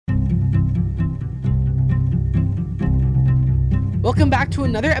Welcome back to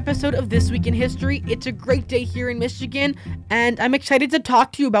another episode of This Week in History. It's a great day here in Michigan, and I'm excited to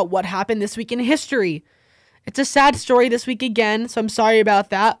talk to you about what happened this week in history. It's a sad story this week again, so I'm sorry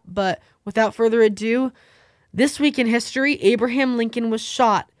about that, but without further ado, this week in history, Abraham Lincoln was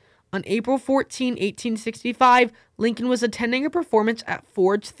shot. On April 14, 1865, Lincoln was attending a performance at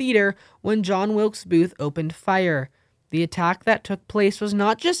Ford's Theater when John Wilkes Booth opened fire. The attack that took place was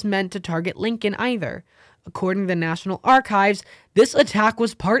not just meant to target Lincoln either. According to the National Archives, this attack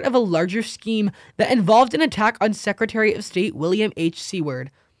was part of a larger scheme that involved an attack on Secretary of State William H. Seward.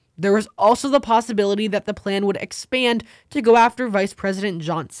 There was also the possibility that the plan would expand to go after Vice President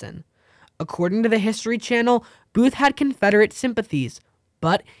Johnson. According to the History Channel, Booth had Confederate sympathies,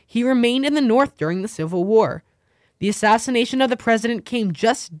 but he remained in the North during the Civil War. The assassination of the president came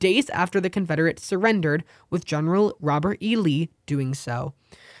just days after the Confederates surrendered, with General Robert E. Lee doing so.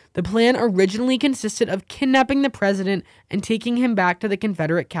 The plan originally consisted of kidnapping the president and taking him back to the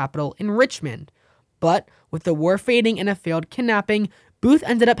Confederate capital in Richmond. But with the war fading and a failed kidnapping, Booth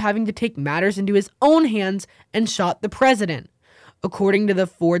ended up having to take matters into his own hands and shot the president. According to the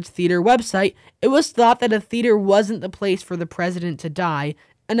Ford's Theater website, it was thought that a theater wasn't the place for the president to die,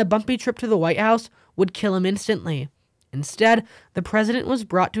 and a bumpy trip to the White House would kill him instantly. Instead, the president was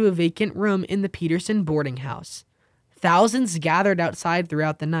brought to a vacant room in the Peterson boarding house. Thousands gathered outside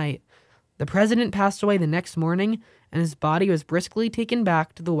throughout the night. The president passed away the next morning, and his body was briskly taken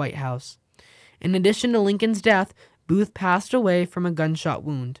back to the White House. In addition to Lincoln's death, Booth passed away from a gunshot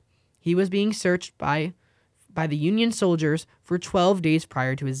wound. He was being searched by the Union soldiers for 12 days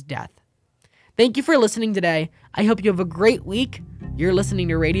prior to his death. Thank you for listening today. I hope you have a great week. You're listening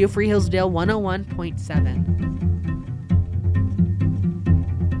to Radio Free Hillsdale 101.7.